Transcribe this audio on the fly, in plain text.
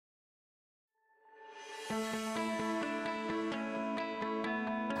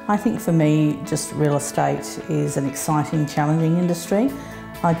I think for me, just real estate is an exciting, challenging industry.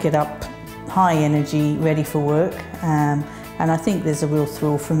 I get up high energy, ready for work, and I think there's a real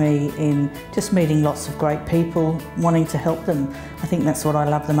thrill for me in just meeting lots of great people, wanting to help them. I think that's what I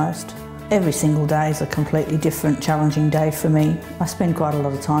love the most. Every single day is a completely different, challenging day for me. I spend quite a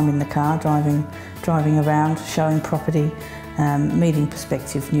lot of time in the car, driving around, showing property, meeting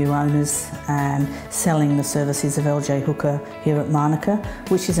prospective new owners and selling the services of LJ Hooker here at Manuka,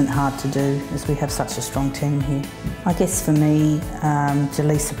 which isn't hard to do as we have such a strong team here. I guess for me, to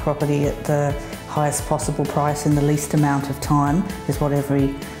lease a property at the highest possible price in the least amount of time is what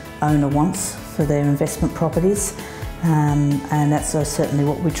every owner wants for their investment properties, and that's certainly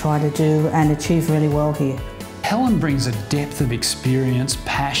what we try to do and achieve really well here. Helen brings a depth of experience,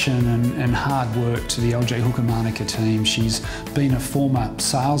 passion and hard work to the LJ Hooker Manuka team. She's been a former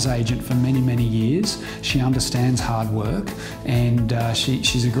sales agent for many, many years. She understands hard work, and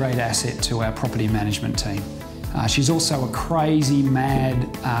she's a great asset to our property management team. She's also a crazy, mad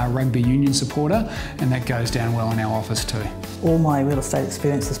rugby union supporter, and that goes down well in our office too. All my real estate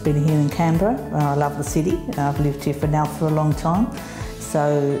experience has been here in Canberra. I love the city. I've lived here for a long time.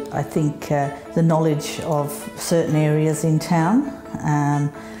 So I think the knowledge of certain areas in town,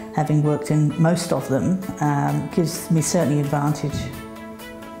 having worked in most of them, gives me certainly advantage.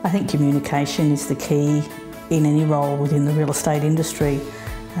 I think communication is the key in any role within the real estate industry.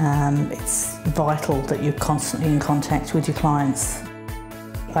 It's vital that you're constantly in contact with your clients.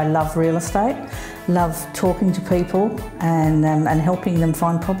 I love real estate, love talking to people and helping them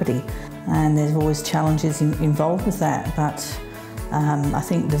find property. And there's always challenges involved with that, but I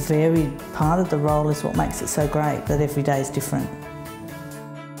think the varied part of the role is what makes it so great, that every day is different.